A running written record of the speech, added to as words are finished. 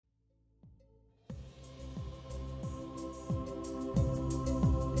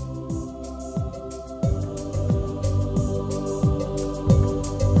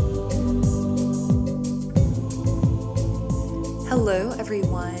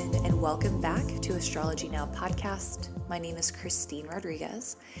everyone, and welcome back to Astrology Now podcast. My name is Christine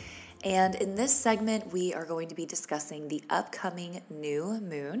Rodriguez, and in this segment, we are going to be discussing the upcoming new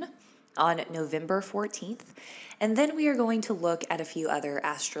moon on November 14th, and then we are going to look at a few other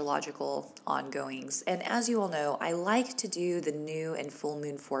astrological ongoings. And as you all know, I like to do the new and full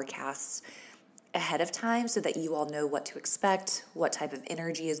moon forecasts ahead of time so that you all know what to expect, what type of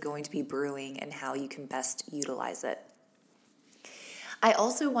energy is going to be brewing, and how you can best utilize it. I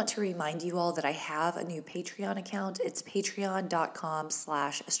also want to remind you all that I have a new Patreon account. It's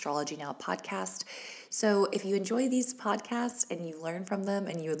patreon.com/astrologynowpodcast. So if you enjoy these podcasts and you learn from them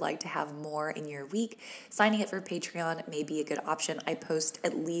and you would like to have more in your week, signing up for Patreon may be a good option. I post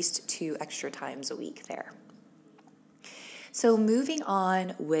at least 2 extra times a week there. So moving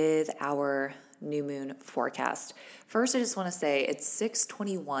on with our new moon forecast. First, I just want to say it's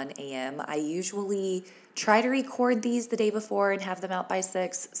 6:21 a.m. I usually try to record these the day before and have them out by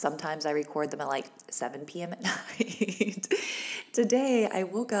 6. Sometimes I record them at like 7 p.m. at night. Today, I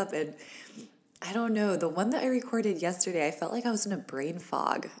woke up and I don't know, the one that I recorded yesterday, I felt like I was in a brain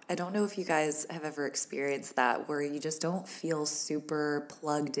fog. I don't know if you guys have ever experienced that, where you just don't feel super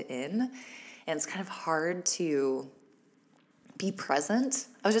plugged in and it's kind of hard to be present.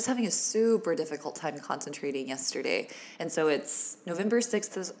 I was just having a super difficult time concentrating yesterday. And so it's November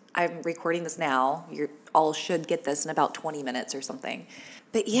 6th. I'm recording this now. You all should get this in about 20 minutes or something.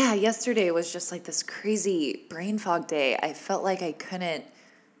 But yeah, yesterday was just like this crazy brain fog day. I felt like I couldn't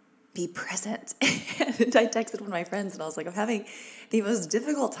be present. And I texted one of my friends and I was like, I'm having the most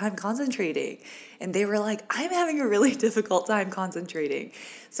difficult time concentrating. And they were like, I'm having a really difficult time concentrating.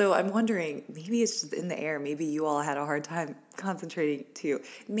 So I'm wondering, maybe it's just in the air. Maybe you all had a hard time concentrating too.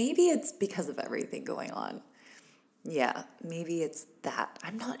 Maybe it's because of everything going on. Yeah, maybe it's that.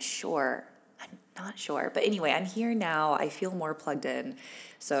 I'm not sure. But anyway, I'm here now. I feel more plugged in.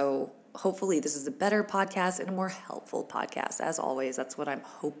 So hopefully this is a better podcast and a more helpful podcast. As always, that's what I'm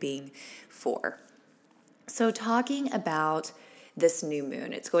hoping for. So talking about this new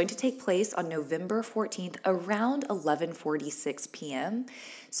moon, it's going to take place on November 14th around 11:46 p.m.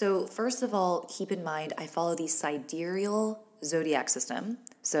 So first of all, keep in mind, I follow the sidereal zodiac system.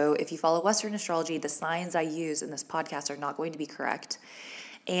 So if you follow Western astrology, the signs I use in this podcast are not going to be correct.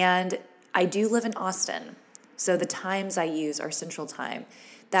 And I do live in Austin, so the times I use are Central Time.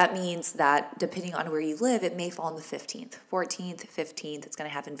 That means that depending on where you live, it may fall on the 15th, 14th, 15th. It's going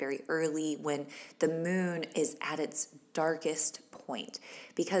to happen very early when the moon is at its darkest point.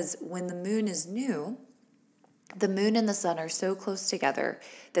 Because when the moon is new, the moon and the sun are so close together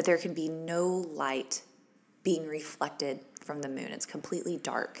that there can be no light being reflected from the moon. It's completely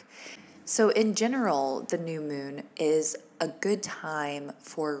dark. So in general, the new moon is a good time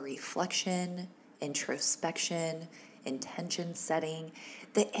for reflection, introspection, intention setting.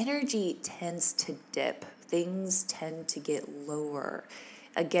 The energy tends to dip. Things tend to get lower.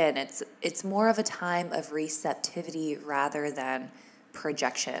 Again, it's more of a time of receptivity rather than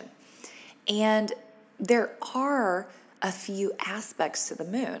projection. And there are a few aspects to the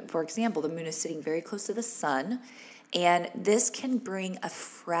moon. For example, the moon is sitting very close to the sun, and this can bring a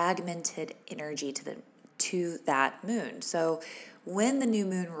fragmented energy to that moon. So when the new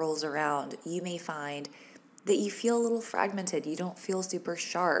moon rolls around, you may find that you feel a little fragmented. You don't feel super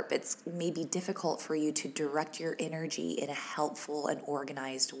sharp. It's maybe difficult for you to direct your energy in a helpful and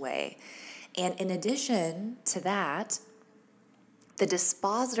organized way. And in addition to that, the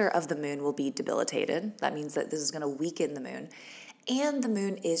dispositor of the moon will be debilitated. That means that this is going to weaken the moon. And the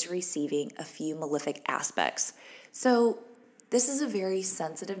moon is receiving a few malefic aspects. So this is a very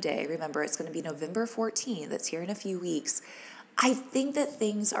sensitive day. Remember, it's going to be November 14th. That's here in a few weeks. I think that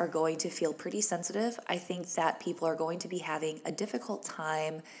things are going to feel pretty sensitive. I think that people are going to be having a difficult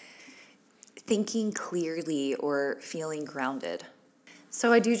time thinking clearly or feeling grounded.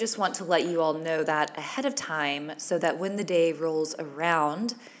 So I do just want to let you all know that ahead of time so that when the day rolls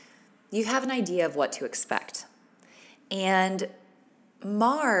around, you have an idea of what to expect. And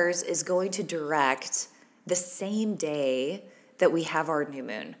Mars is going to direct the same day that we have our new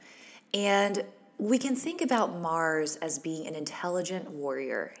moon. And we can think about Mars as being an intelligent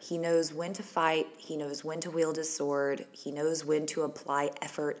warrior. He knows when to fight. He knows when to wield his sword. He knows when to apply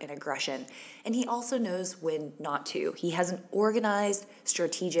effort and aggression. And he also knows when not to. He has an organized,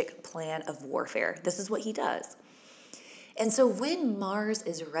 strategic plan of warfare. This is what he does. And so when Mars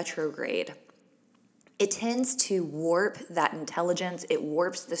is retrograde, it tends to warp that intelligence. It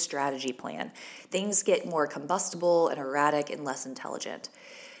warps the strategy plan. Things get more combustible and erratic and less intelligent.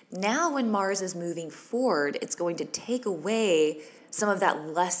 Now when Mars is moving forward, it's going to take away some of that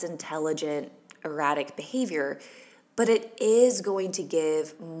less intelligent, erratic behavior, but it is going to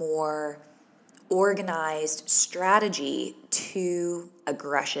give more organized strategy to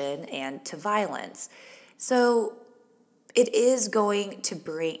aggression and to violence. So it is going to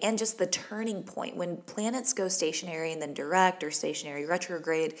bring, and just the turning point, when planets go stationary and then direct or stationary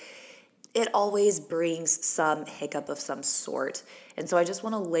retrograde, it always brings some hiccup of some sort. And so I just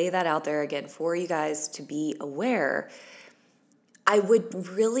want to lay that out there again for you guys to be aware. I would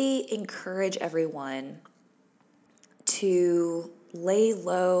really encourage everyone to lay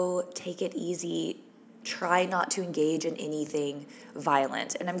low, take it easy, try not to engage in anything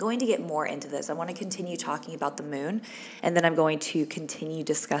violent. And I'm going to get more into this. I want to continue talking about the moon, and then I'm going to continue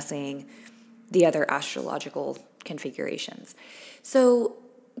discussing the other astrological configurations. So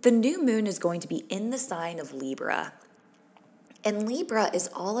the new moon is going to be in the sign of Libra. And Libra is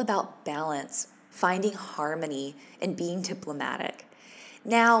all about balance, finding harmony, and being diplomatic.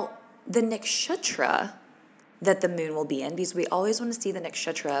 Now, the nakshatra that the moon will be in, because we always want to see the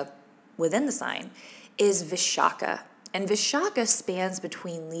nakshatra within the sign, is Vishaka. And Vishaka spans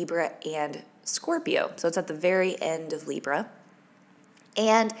between Libra and Scorpio. So it's at the very end of Libra.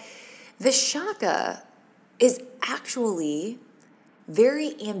 And Vishaka is actually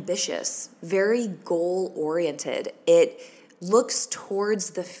very ambitious, very goal-oriented. It looks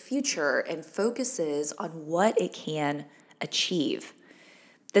towards the future and focuses on what it can achieve.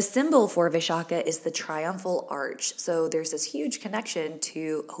 The symbol for Vishaka is the triumphal arch. So there's this huge connection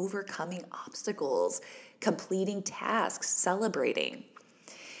to overcoming obstacles, completing tasks, celebrating.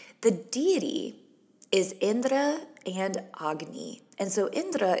 The deity is Indra and Agni. And so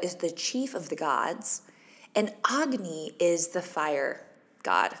Indra is the chief of the gods, and Agni is the fire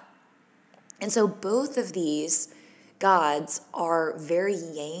god. And so both of these gods are very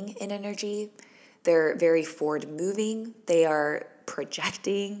yang in energy. They're very forward-moving. They are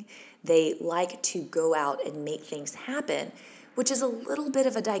projecting. They like to go out and make things happen, which is a little bit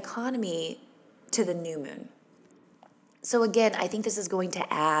of a dichotomy to the new moon. So again, I think this is going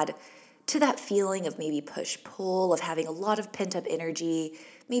to add to that feeling of maybe push-pull, of having a lot of pent-up energy,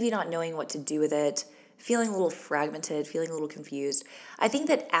 maybe not knowing what to do with it, feeling a little fragmented, feeling a little confused. I think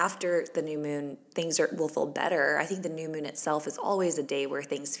that after the new moon, things will feel better. I think the new moon itself is always a day where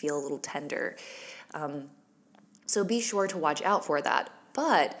things feel a little tender. So be sure to watch out for that.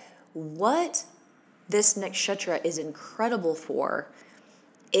 But what this nakshatra is incredible for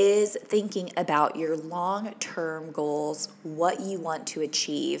is thinking about your long-term goals, what you want to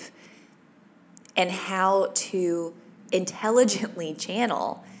achieve, and how to intelligently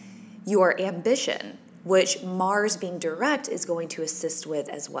channel your ambition, which Mars being direct is going to assist with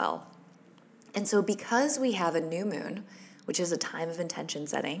as well. And so because we have a new moon, which is a time of intention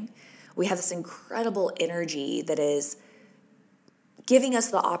setting, we have this incredible energy that is giving us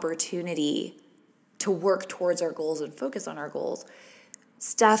the opportunity to work towards our goals and focus on our goals.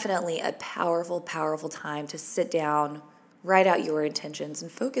 It's definitely a powerful, powerful time to sit down, write out your intentions, and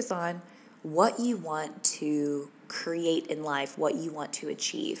focus on what you want to create in life, what you want to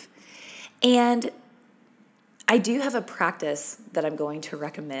achieve. And I do have a practice that I'm going to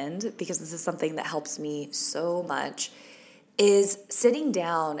recommend, because this is something that helps me so much, is sitting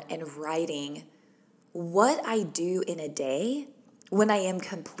down and writing what I do in a day when I am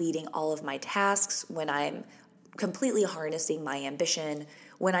completing all of my tasks, when I'm completely harnessing my ambition,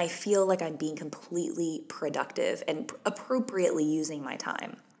 when I feel like I'm being completely productive and appropriately using my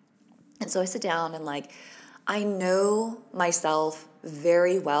time. And so I sit down and I know myself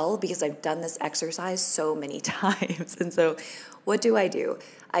very well because I've done this exercise so many times. And so what do?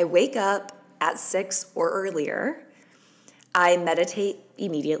 I wake up at 6 or earlier. I meditate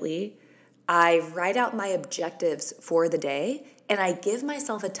immediately. I write out my objectives for the day, and I give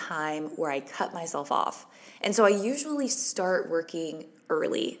myself a time where I cut myself off. And so I usually start working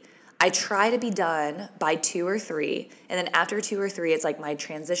early. I try to be done by 2 or 3, and then after 2 or 3, it's like my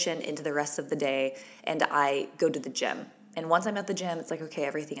transition into the rest of the day, and I go to the gym. And once I'm at the gym, it's like, okay,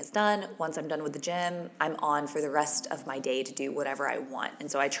 everything is done. Once I'm done with the gym, I'm on for the rest of my day to do whatever I want.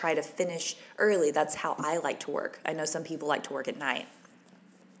 And so I try to finish early. That's how I like to work. I know some people like to work at night.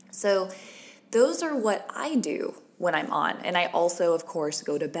 So those are what I do when I'm on. And I also, of course,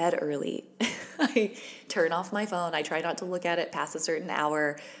 go to bed early. I turn off my phone. I try not to look at it past a certain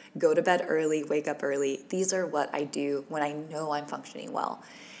hour, go to bed early, wake up early. These are what I do when I know I'm functioning well.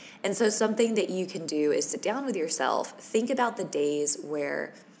 And so something that you can do is sit down with yourself, think about the days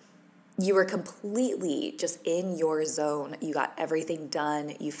where you were completely just in your zone, you got everything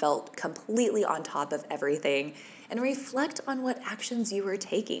done, you felt completely on top of everything, and reflect on what actions you were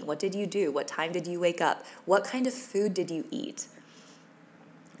taking. What did you do? What time did you wake up? What kind of food did you eat?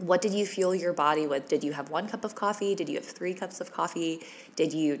 What did you fuel your body with? Did you have 1 cup of coffee? Did you have 3 cups of coffee?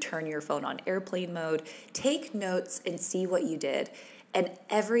 Did you turn your phone on airplane mode? Take notes and see what you did. And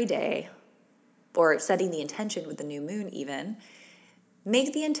every day, or setting the intention with the new moon even,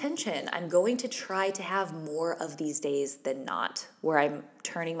 make the intention, I'm going to try to have more of these days than not, where I'm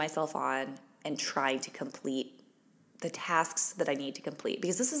turning myself on and trying to complete the tasks that I need to complete.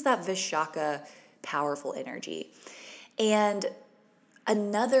 Because this is that Vishaka powerful energy. And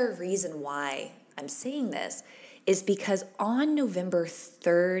another reason why I'm saying this is because on November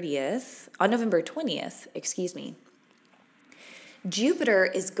 20th, Jupiter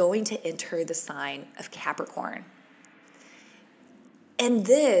is going to enter the sign of Capricorn. And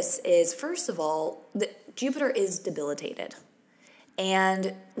this is, first of all, Jupiter is debilitated.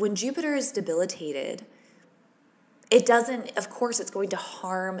 And when Jupiter is debilitated, it doesn't, of course, it's going to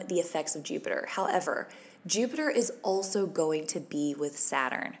harm the effects of Jupiter. However, Jupiter is also going to be with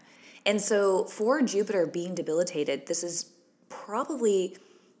Saturn. And so for Jupiter being debilitated, this is probably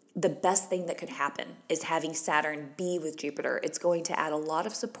the best thing that could happen, is having Saturn be with Jupiter. It's going to add a lot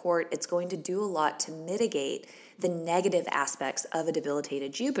of support. It's going to do a lot to mitigate the negative aspects of a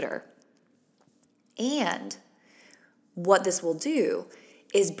debilitated Jupiter. And what this will do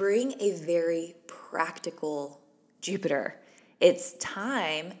is bring a very practical Jupiter. It's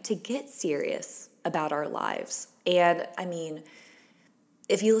time to get serious about our lives. And I mean,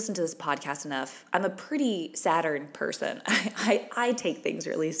 if you listen to this podcast enough, I'm a pretty Saturn person. I take things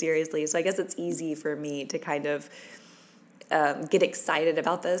really seriously. So I guess it's easy for me to kind of get excited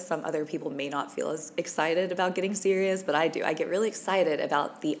about this. Some other people may not feel as excited about getting serious, but I do. I get really excited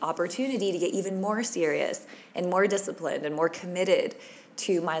about the opportunity to get even more serious and more disciplined and more committed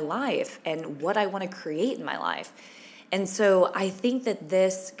to my life and what I want to create in my life. And so I think that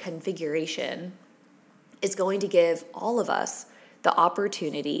this configuration is going to give all of us the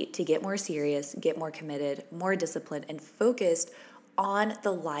opportunity to get more serious, get more committed, more disciplined, and focused on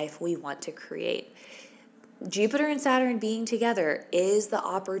the life we want to create. Jupiter and Saturn being together is the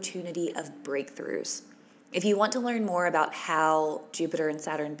opportunity of breakthroughs. If you want to learn more about how Jupiter and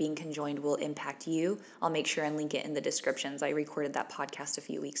Saturn being conjoined will impact you, I'll make sure and link it in the descriptions. I recorded that podcast a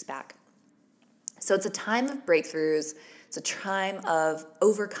few weeks back. So it's a time of breakthroughs. It's a time of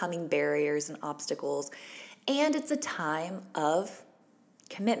overcoming barriers and obstacles. And it's a time of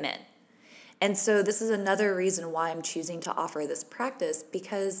commitment. And so this is another reason why I'm choosing to offer this practice,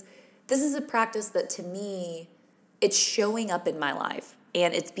 because this is a practice that, to me, it's showing up in my life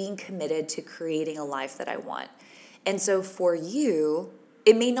and it's being committed to creating a life that I want. And so for you,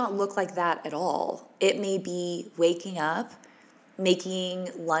 it may not look like that at all. It may be waking up, making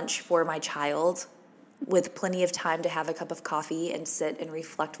lunch for my child with plenty of time to have a cup of coffee and sit and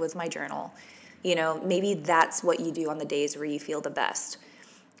reflect with my journal. You know, maybe that's what you do on the days where you feel the best.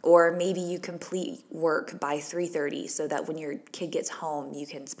 Or maybe you complete work by 3:30 so that when your kid gets home, you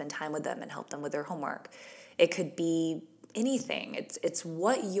can spend time with them and help them with their homework. It could be anything. It's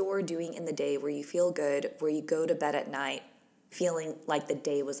what you're doing in the day where you feel good, where you go to bed at night feeling like the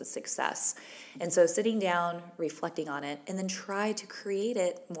day was a success. And so sitting down, reflecting on it, and then try to create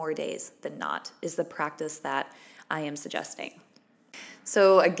it more days than not is the practice that I am suggesting.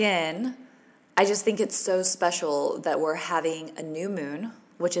 So again, I just think it's so special that we're having a new moon,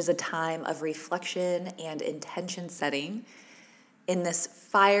 which is a time of reflection and intention setting, in this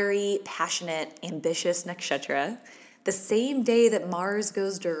fiery, passionate, ambitious nakshatra, the same day that Mars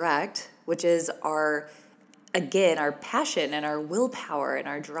goes direct, which is our passion and our willpower and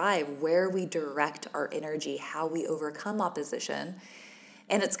our drive, where we direct our energy, how we overcome opposition.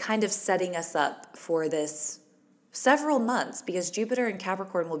 And it's kind of setting us up for this several months, because Jupiter and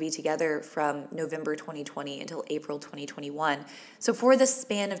Capricorn will be together from November 2020 until April 2021. So for this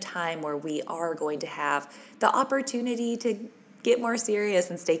span of time where we are going to have the opportunity to get more serious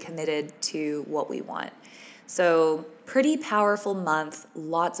and stay committed to what we want. So pretty powerful month,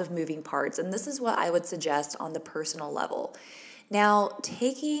 lots of moving parts. And this is what I would suggest on the personal level. Now,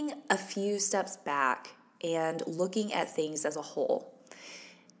 taking a few steps back and looking at things as a whole.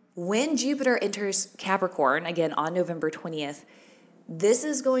 When Jupiter enters Capricorn, again on November 20th, this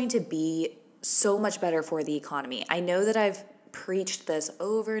is going to be so much better for the economy. I know that I've preached this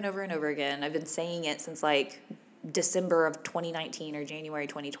over and over and over again. I've been saying it since like December of 2019 or January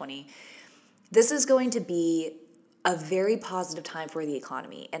 2020. This is going to be a very positive time for the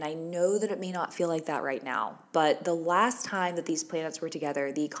economy. And I know that it may not feel like that right now, but the last time that these planets were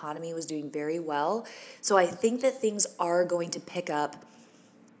together, the economy was doing very well. So I think that things are going to pick up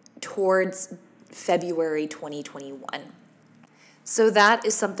towards February 2021. So that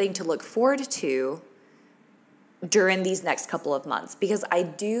is something to look forward to. during these next couple of months, because I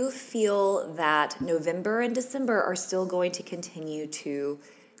do feel that November and December are still going to continue to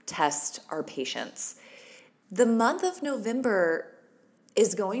test our patience. The month of November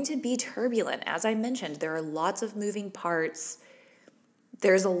is going to be turbulent. As I mentioned, there are lots of moving parts.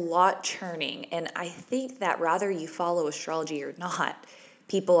 There's a lot churning. And I think that rather you follow astrology or not,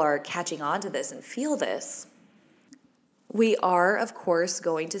 people are catching on to this and feel this. We are, of course,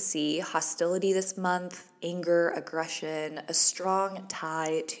 going to see hostility this month, anger, aggression, a strong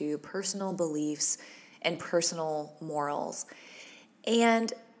tie to personal beliefs and personal morals.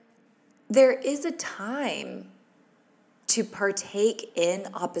 And there is a time to partake in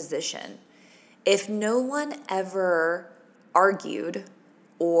opposition. If no one ever argued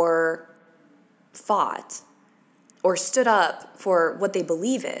or fought or stood up for what they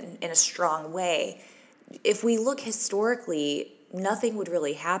believe in a strong way, if we look historically, nothing would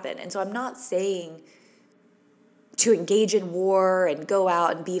really happen. And so I'm not saying to engage in war and go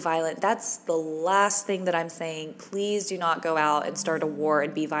out and be violent. That's the last thing that I'm saying. Please do not go out and start a war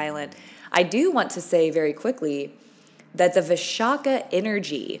and be violent. I do want to say very quickly that the Vishaka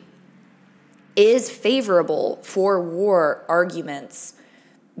energy is favorable for war arguments,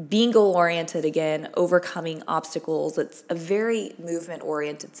 being goal-oriented again, overcoming obstacles. It's a very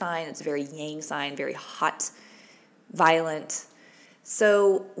movement-oriented sign. It's a very yang sign, very hot, violent.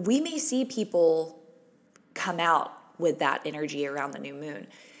 So we may see people come out with that energy around the new moon.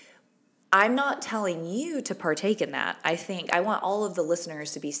 I'm not telling you to partake in that. I want all of the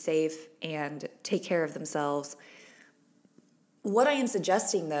listeners to be safe and take care of themselves. What I am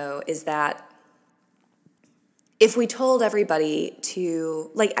suggesting, though, is that if we told everybody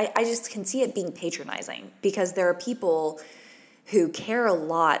to, I just can see it being patronizing, because there are people who care a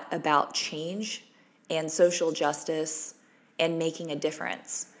lot about change and social justice and making a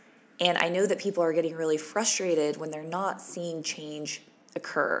difference. And I know that people are getting really frustrated when they're not seeing change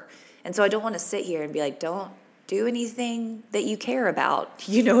occur. And so I don't want to sit here and be like, don't do anything that you care about.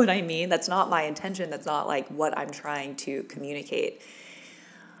 You know what I mean? That's not my intention. That's not like what I'm trying to communicate.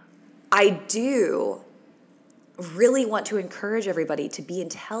 I do really want to encourage everybody to be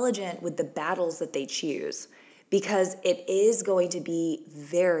intelligent with the battles that they choose, because it is going to be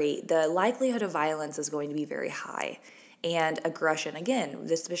the likelihood of violence is going to be very high. And aggression, again,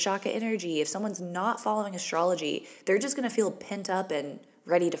 this Vishaka energy, if someone's not following astrology, they're just going to feel pent up and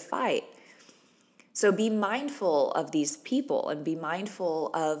ready to fight. So be mindful of these people and be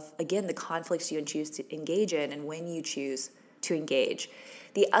mindful of, again, the conflicts you choose to engage in and when you choose to engage.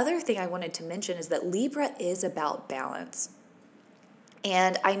 The other thing I wanted to mention is that Libra is about balance.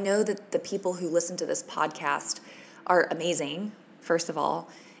 And I know that the people who listen to this podcast are amazing, first of all,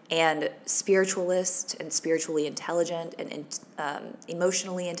 and spiritualist and spiritually intelligent and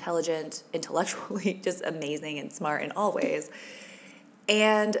emotionally intelligent, intellectually just amazing and smart in all ways.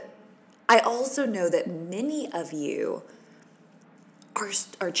 And I also know that many of you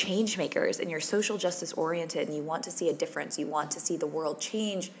are change makers and you're social justice oriented and you want to see a difference. You want to see the world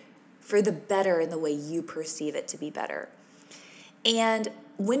change for the better in the way you perceive it to be better. And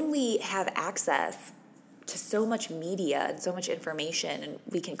when we have access to so much media and so much information, and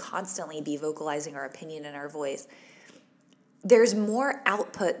we can constantly be vocalizing our opinion and our voice, there's more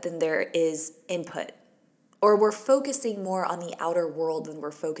output than there is input. Or we're focusing more on the outer world than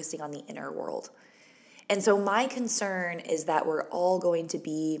we're focusing on the inner world. And so my concern is that we're all going to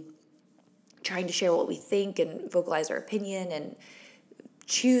be trying to share what we think and vocalize our opinion and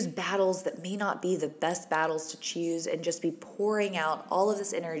choose battles that may not be the best battles to choose, and just be pouring out all of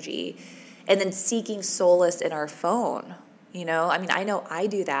this energy and then seeking solace in our phone. You know, I mean, I know I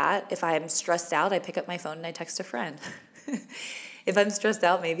do that. If I'm stressed out, I pick up my phone and I text a friend. If I'm stressed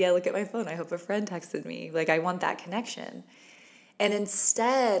out, maybe I look at my phone. I hope a friend texted me. Like, I want that connection. And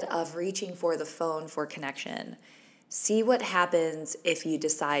instead of reaching for the phone for connection, see what happens if you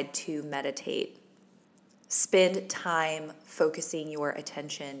decide to meditate. Spend time focusing your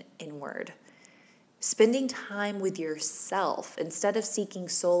attention inward. Spending time with yourself instead of seeking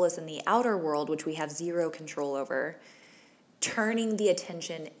solace in the outer world, which we have zero control over, turning the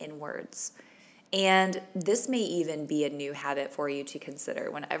attention inwards. And this may even be a new habit for you to consider.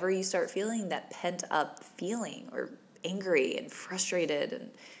 Whenever you start feeling that pent up feeling, or angry and frustrated and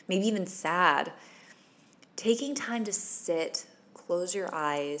maybe even sad, taking time to sit, close your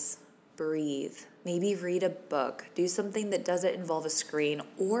eyes, breathe, maybe read a book, do something that doesn't involve a screen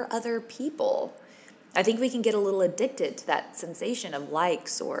or other people. I think we can get a little addicted to that sensation of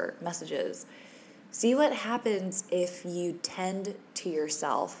likes or messages. See what happens if you tend to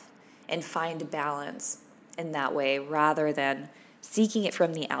yourself and find balance in that way rather than seeking it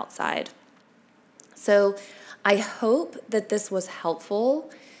from the outside. So I hope that this was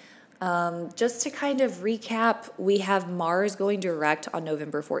helpful. Just to kind of recap, we have Mars going direct on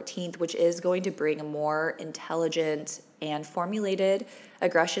November 14th, which is going to bring a more intelligent and formulated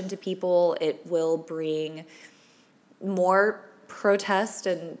aggression to people. It will bring more protest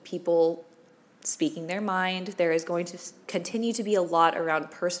and people speaking their mind. There is going to continue to be a lot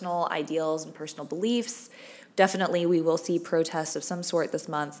around personal ideals and personal beliefs. Definitely, we will see protests of some sort this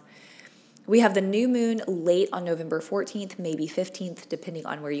month. We have the new moon late on November 14th, maybe 15th, depending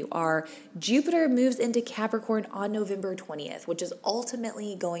on where you are. Jupiter moves into Capricorn on November 20th, which is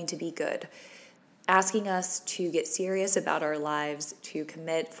ultimately going to be good, asking us to get serious about our lives, to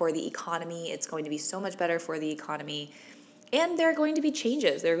commit for the economy. It's going to be so much better for the economy. And there are going to be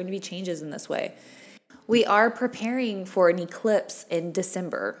changes. There are going to be changes in this way. We are preparing for an eclipse in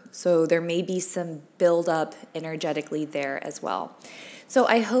December, so there may be some buildup energetically there as well. So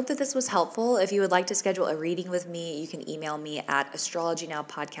I hope that this was helpful. If you would like to schedule a reading with me, you can email me at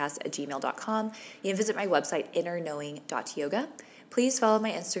astrologynowpodcast@gmail.com. You can visit my website, innerknowing.yoga. Please follow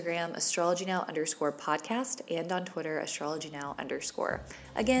my Instagram, astrologynow_podcast, and on Twitter, astrologynow_.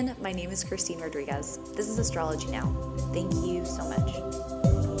 Again, my name is Christine Rodriguez. This is Astrology Now. Thank you so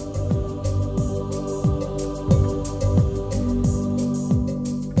much.